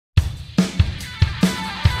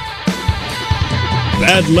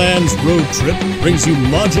BadLands RoadTrip brings you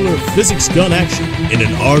modular physics gun action in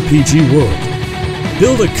an RPG world.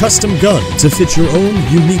 Build a custom gun to fit your own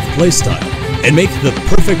unique playstyle and make the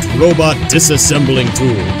perfect robot disassembling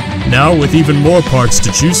tool. Now with even more parts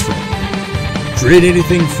to choose from. Create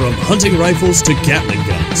anything from hunting rifles to Gatling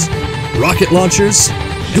guns, rocket launchers.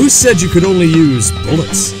 Who said you could only use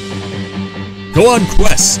bullets? Go on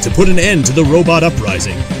quests to put an end to the robot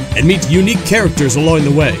uprising and meet unique characters along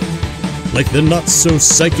the way, like the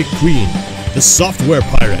not-so-psychic queen, the software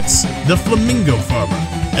pirates, the flamingo farmer,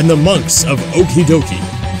 and the monks of Okie Dokie.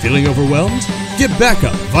 Feeling overwhelmed? Get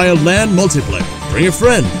backup via LAN multiplayer. Bring a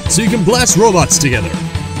friend so you can blast robots together.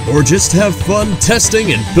 Or just have fun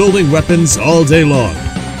testing and building weapons all day long.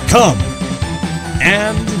 Come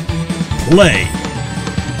and play.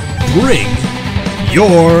 Bring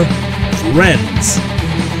your friends.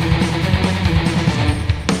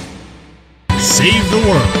 Save the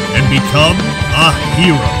world and become a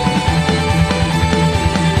hero.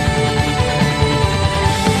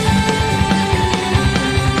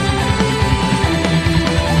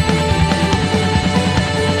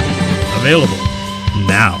 Available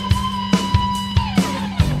now.